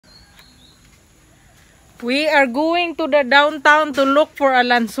We are going to the downtown to look for a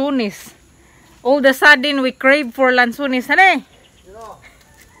lansunis. All of a sudden, we crave for lansunis. Honey? Yeah.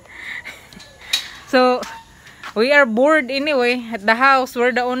 So, we are bored anyway at the house.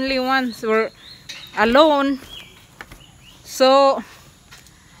 We're the only ones. We're alone. So,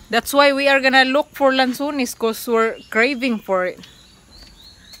 that's why we are gonna look for lansunis because we're craving for it.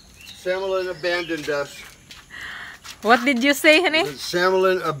 Samelin abandoned us. What did you say, honey?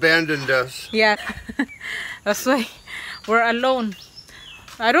 Samelin abandoned us. Yeah. That's why we're alone.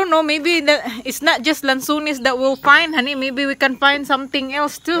 I don't know, maybe it's not just lansunis that we'll find, honey. Maybe we can find something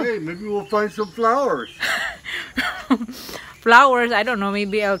else too. Hey, maybe we'll find some flowers. Flowers, I don't know.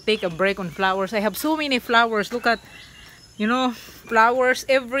 Maybe I'll take a break on flowers. I have so many flowers. Look at, you know, flowers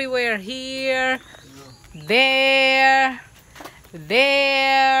everywhere. Here, there,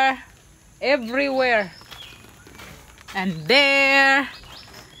 everywhere. And there.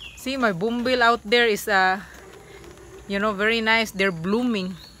 See, my bumbil out there is you know, very nice. They're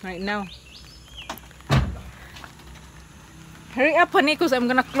blooming right now. Hurry up, honey, because I'm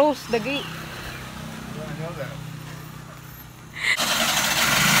gonna close the gate. Yeah, I know that.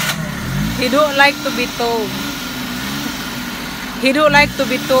 He don't like to be told. He don't like to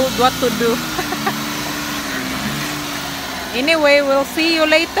be told what to do. Anyway, we'll see you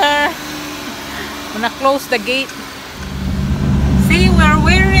later. I'm gonna close the gate. See, we're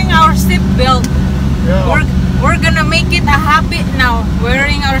wearing our seatbelt. Yeah. We're gonna make it a habit now,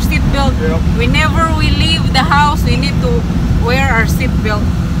 wearing our seatbelt. Yep. Whenever we leave the house, we need to wear our seatbelt.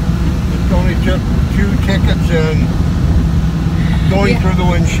 It only took 2 tickets and going through the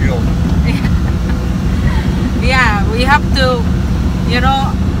windshield. Yeah, we have to, you know,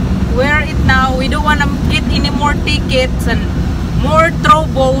 wear it now. We don't want to get any more tickets and more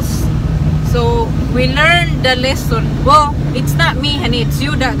troubles. So we learned the lesson. Well, it's not me, honey. It's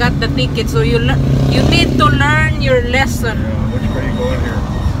you that got the ticket. So you need to learn your lesson. Yeah, which way are you going here?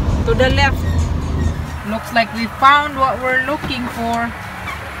 To the left. Looks like we found what we're looking for.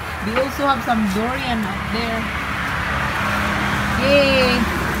 We also have some durian out there. Yay!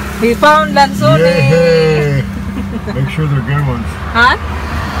 We found lansunis. Yay! Make sure they're good ones. Huh?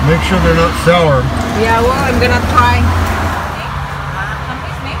 Make sure they're not sour. Yeah, well, I'm gonna try.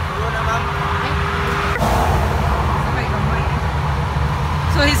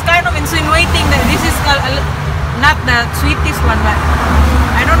 So he's kind of insinuating that this is not the sweetest one, but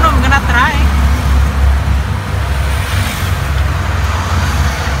I don't know, I'm gonna try.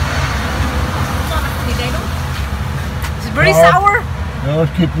 It's very sour. Yeah, let's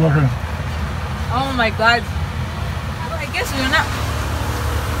keep looking. Oh my god. Well, I guess we're not.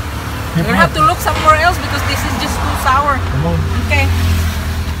 We'll have to look somewhere else because this is just too sour. Come on. Okay.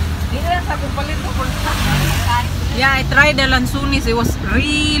 Yeah, I tried the lansunis. It was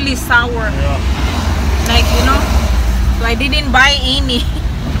really sour. Yeah. Like, you know, so I didn't buy any.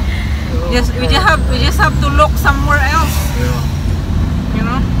 We just have to look somewhere else. Yeah. You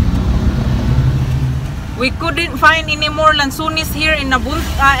know, we couldn't find any more lansunis here in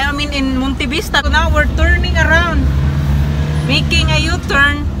in Monte Vista. So now we're turning around, making a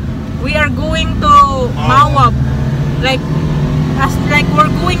U-turn. We are going to Mawab, like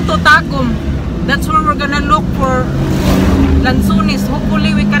we're going to Tagum. That's where we're gonna look for lansunis.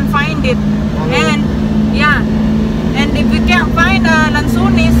 Hopefully we can find it. And yeah, and if we can't find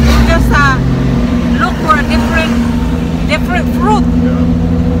lansunis, we'll just look for a different fruit.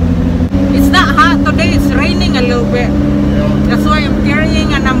 Yeah. It's not hot today. It's raining a little bit. Yeah. That's why I'm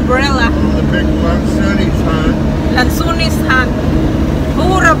carrying an umbrella. The big lansunis hunt. Lansunis hunt. Who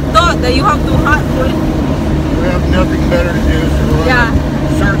would have thought that you have to hunt for it? We have nothing better to do, so we're gonna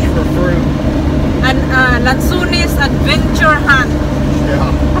search for fruit. An lansunis adventure hunt. Yeah.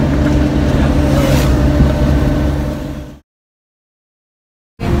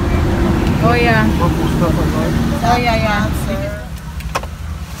 Oh yeah. Purple stuff I like. Oh yeah.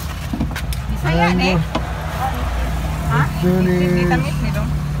 Isa yan eh. Ha? Lansunis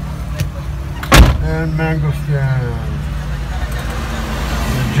and mangosteen.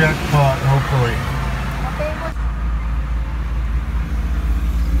 The jackpot, hopefully.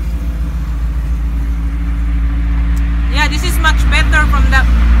 Yeah, this is much better from the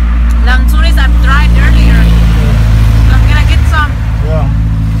lansunis I've tried earlier. So I'm gonna get some. Yeah.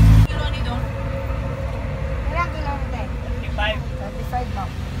 Kilo nito? Ilang kilo nito? 25 ba?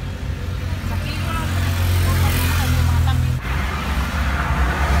 Sa kilo lang.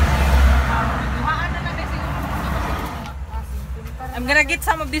 I'm gonna get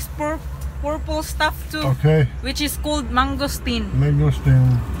some of this purple stuff too. Okay. Which is called mangosteen.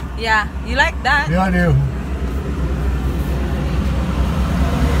 Mangosteen. Yeah, you like that? Yeah, I do.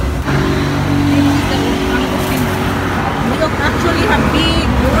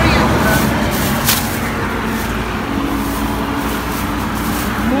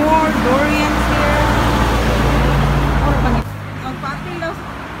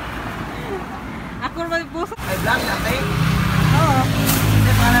 Vlog natin. Oo.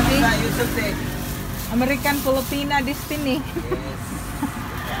 Hindi, para sa YouTube eh. American Filipina destiny.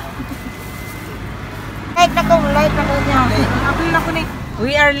 Light na ko niya. Ako ni.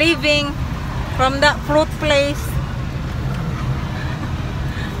 We are leaving from that fruit place.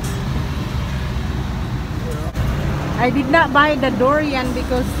 I did not buy the durian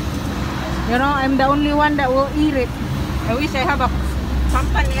because you know I'm the only one that will eat it. I wish I have a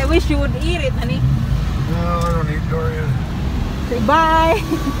company. I wish you would eat it, honey. No, I don't eat durian. Say bye.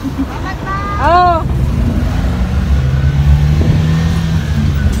 Oh.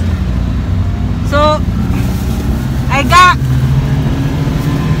 So I got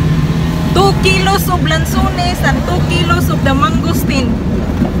 2 kilos of lanzones and 2 kilos of the mangosteen.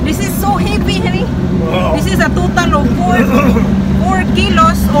 This is so heavy, honey. Wow. This is a total of 4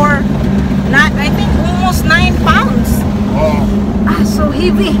 kilos or not, I think almost 9 pounds. Oh, So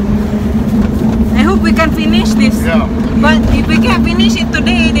heavy. I hope we can finish this. yeah. But if we can't finish it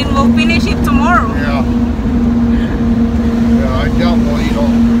today, then we'll finish it tomorrow. Yeah. Yeah, I doubt we'll eat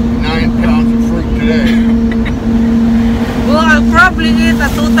all 9 pounds of fruit today. Well, I'll probably eat a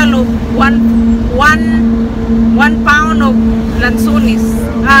total of one pound of lanzones.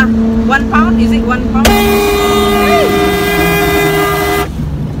 1 pound? Is it 1 pound?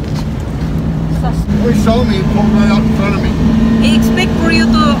 He saw me, he pulled right out in front of me. He expect for you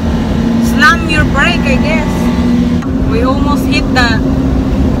to slam your brake, I guess. We almost hit the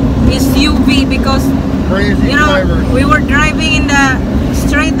SUV because Crazy you know drivers. we were driving in the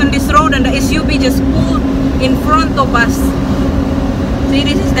straight on this road and the SUV just pulled in front of us. See,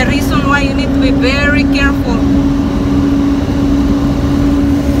 this is the reason why you need to be very careful.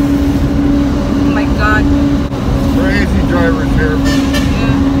 Oh my God. Crazy drivers here.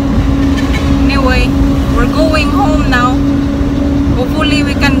 Yeah. Anyway, we're going home now. Hopefully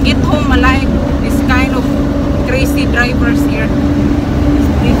we can get home alive. This kind of crazy drivers here. This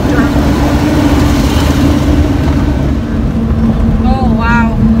big truck. Oh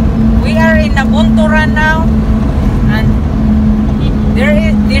wow. We are in Nabunturan now. And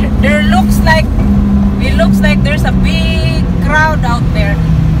there looks like there's a big crowd out there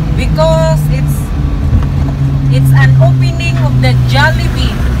because it's an opening of the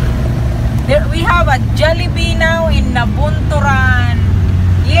Jollibee. We have a Jollibee now in Nabunturan.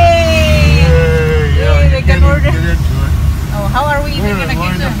 Yay! Yeah, we you can can't order. even get into it. Oh, how are we even Look at gonna it, get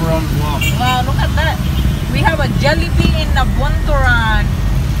lined up there? around the block. Wow, look at that. We have a Jollibee in Nabunturan.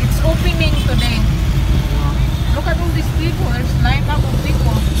 It's opening today. Look at all these people. There's line up of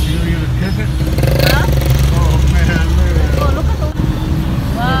people. You gonna get a ticket? Huh? Oh man, look at that. Oh, look at all.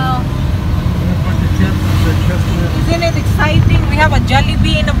 Wow. There's a bunch of kids that said Chester. Isn't it exciting? We have a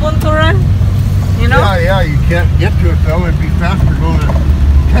Jollibee in Nabunturan. You know? Yeah, you can't get to it though. It'd be faster going to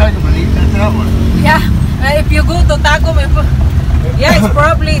Tagum and eating at that one. Yeah. If you go to Tagum, yeah, it's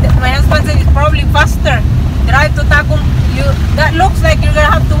probably, my husband said it's probably faster. Drive to Tagum, that looks like you're gonna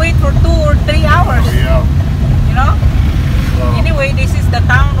have to wait for 2 or 3 hours. Oh, yeah. You know? Anyway, this is the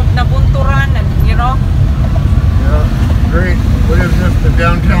town of Nabunturan, and you know, Yeah, great. What is this, the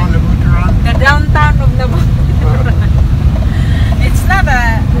downtown of Uttaran? the downtown of Nabunturan.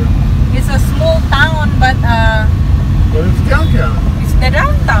 It's a small town, but But it's downtown. it's the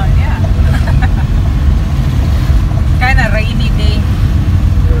downtown, yeah. Kind of rainy day.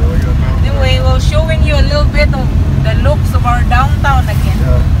 Yeah, look at the mountain. Anyway, we're showing you a little bit of the looks of our downtown again.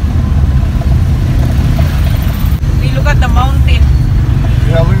 Yeah. We look at the mountain,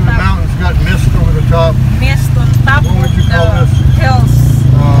 Yeah, look at the mountains. Got mist over the top. mist on top What would of you call the this? hills.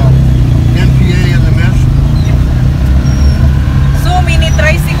 NPA in the mist. So many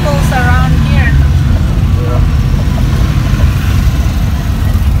tricycles around here. Yeah.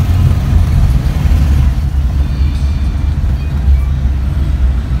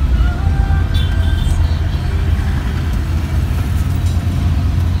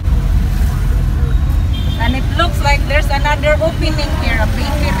 And it looks like there's another opening here, a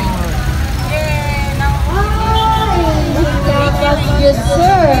bakery. Yay! Now, Yes,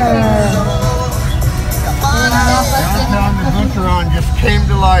 sir. Downtown Nabunturan just came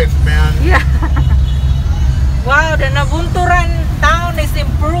to life, man. yeah. Wow, the Nabunturan town is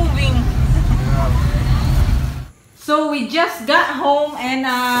improving. Yeah. So we just got home and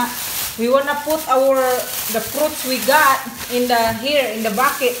we wanna put the fruits we got in the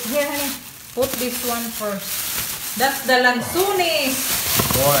bucket. Here, honey. Put this one first. That's the lanzones.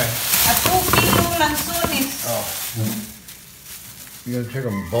 Boy. A 2 kilo lanzones. Oh. You gonna take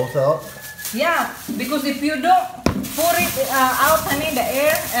them both out? Yeah, because if you don't pour it out, honey, the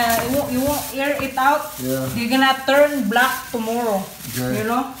air, you won't air it out. Yeah. You're gonna turn black tomorrow. Okay. You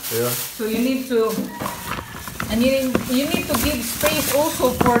know. Yeah. So you need to And you need to give space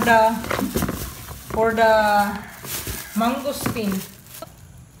also for the mangosteen.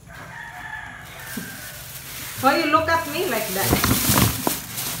 Why you look at me like that?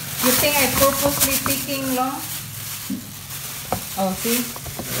 You think I purposely taking long? Oh, see?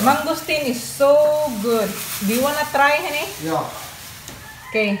 Mangosteen is so good. Do you wanna try, honey? Yeah.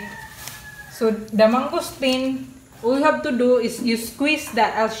 Okay. So the mangosteen, all you have to do is you squeeze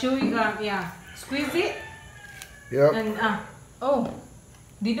that. I'll show you. Yeah, squeeze it. Yep. And oh,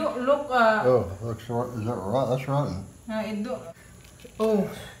 they don't look. Oh, looks rotten. Is that rotten? That's rotten. It do. Oh,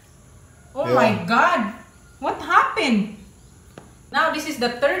 oh Yeah. my God! What happened? Now this is the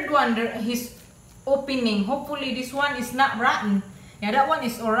third one. He's opening. Hopefully this one is not rotten. Yeah, that one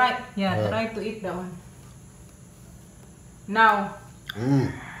is alright. Yeah, try to eat that one. Now,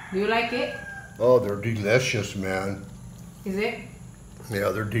 do you like it? Oh, they're delicious, man. Is it? Yeah,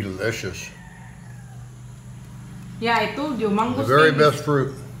 they're delicious. Yeah, I told you, mangosteen. The very best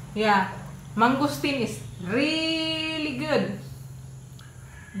fruit. Yeah, mangosteen is really good.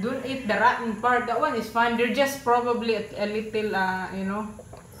 Don't eat the rotten part. That one is fine. They're just probably a little, you know,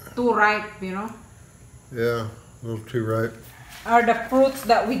 too ripe, you know. Yeah, a little too ripe. Are the fruits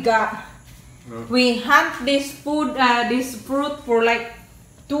that we got. We hunt this fruit for like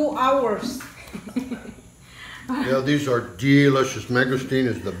 2 hours. Yeah, these are delicious. Mangosteen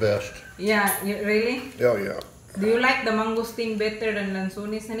is the best. Yeah, really? Oh, yeah. Do you like the mangosteen better than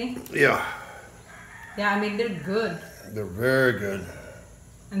lansunis, honey? Yeah, Yeah, I mean, they're good. they're very good.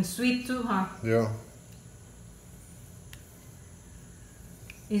 And sweet too, huh? Yeah.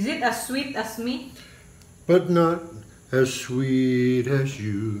 Is it as sweet as me? But not as sweet as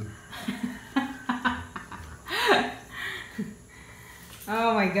you.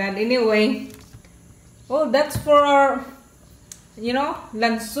 Oh my God. Anyway, well, that's for our, you know,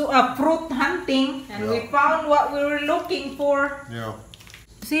 fruit hunting, and we found what we were looking for. Yeah.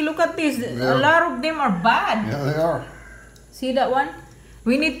 See, look at this. Yeah. A lot of them are bad. Yeah, they are. See that one?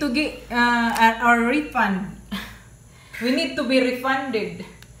 We need to get our refund. We need to be refunded.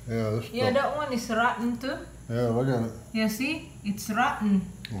 Yeah, this Yeah, stuff. that one is rotten too. Yeah, look at it. Yeah, see? It's rotten.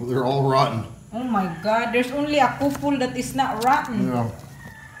 Well, they're all rotten. Oh my God, there's only a couple that is not rotten. Yeah.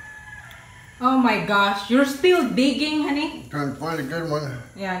 Oh my gosh, you're still digging, honey? Trying to find a good one.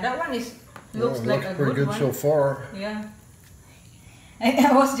 Yeah, that one looks Well, like looks a pretty good good one. so far. Yeah.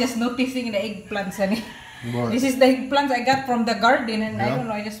 I was just noticing the eggplants, honey. What? This is the eggplants I got from the garden, and I Yeah. don't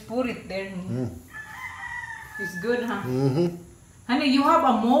know, I just put it there. It's good, huh? Mm-hmm. Honey, you have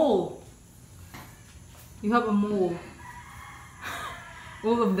a mole. You have a mole.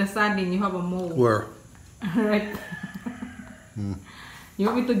 All of the sudden, you have a mole. Where? Right. You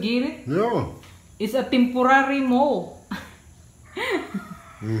want me to get it? No. It's a temporary mole.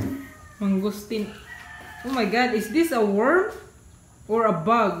 Mangosteen. Oh my God, is this a worm or a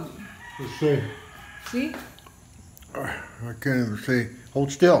bug? Let's see. See? I can't even see.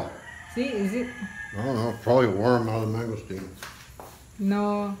 Hold still. See, is it? I don't know. Probably a worm out of the mangosteen.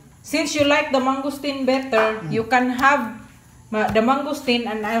 No. Since you like the mangosteen better, you can have the mangosteen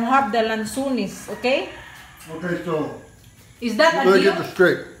and I'll have the lansunis, okay? Okay, so Is that let a me deal? get this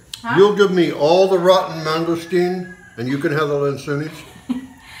straight. Huh? You'll give me all the rotten mangosteen, and you can have the lansunis.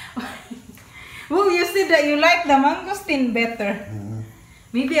 Well, you said that you like the mangosteen better.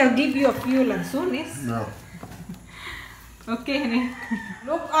 Maybe I'll give you a few lansunis. No. Okay, honey.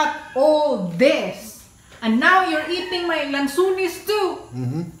 Look at all this. And now you're eating my lansunis too.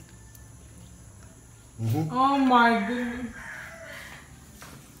 Oh my goodness.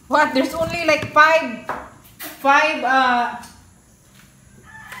 What? There's only like five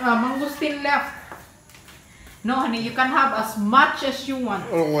mangosteen left. No, honey, you can have as much as you want.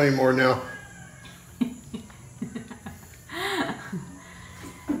 I don't want any more now.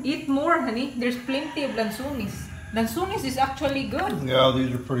 Eat more, honey. There's plenty of lansunis. Lansunis is actually good. Yeah,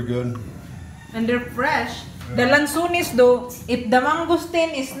 these are pretty good. And they're fresh. The lansunis though, if the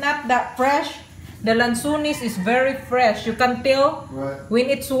mangosteen is not that fresh, the lansunis is very fresh. You can tell when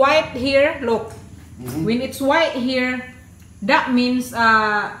it's white here, look. When it's white here, that means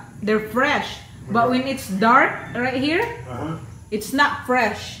they're fresh. But when it's dark right here, it's not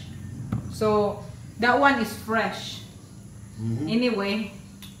fresh. So that one is fresh. Anyway.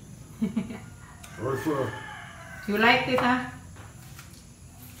 For sure. You liked it, huh?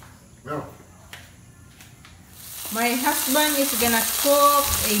 Yeah. My husband is gonna cook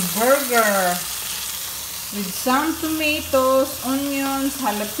a burger with some tomatoes, onions,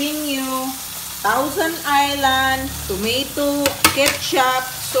 jalapeno, Thousand Island, tomato, ketchup,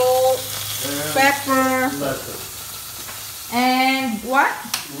 salt, And pepper, lettuce. and what?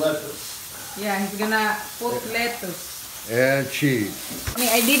 Lettuce. Yeah, he's gonna put lettuce. And cheese. I mean,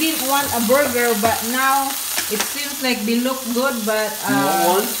 I didn't want a burger, but now it seems like they look good, but You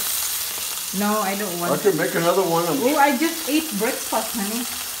want one? no, I don't I want. could make another one. Oh, I just ate breakfast, honey.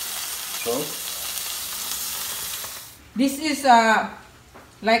 So? This is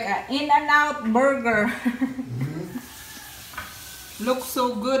like an In-N-Out burger. Looks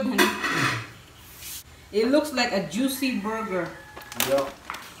so good, honey. It looks like a juicy burger. Yep.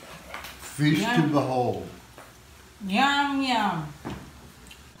 Feast Yeah. to behold. Yum, yum.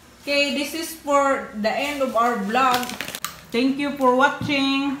 Okay, this is for the end of our vlog. Thank you for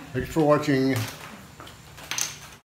watching. Thanks for watching.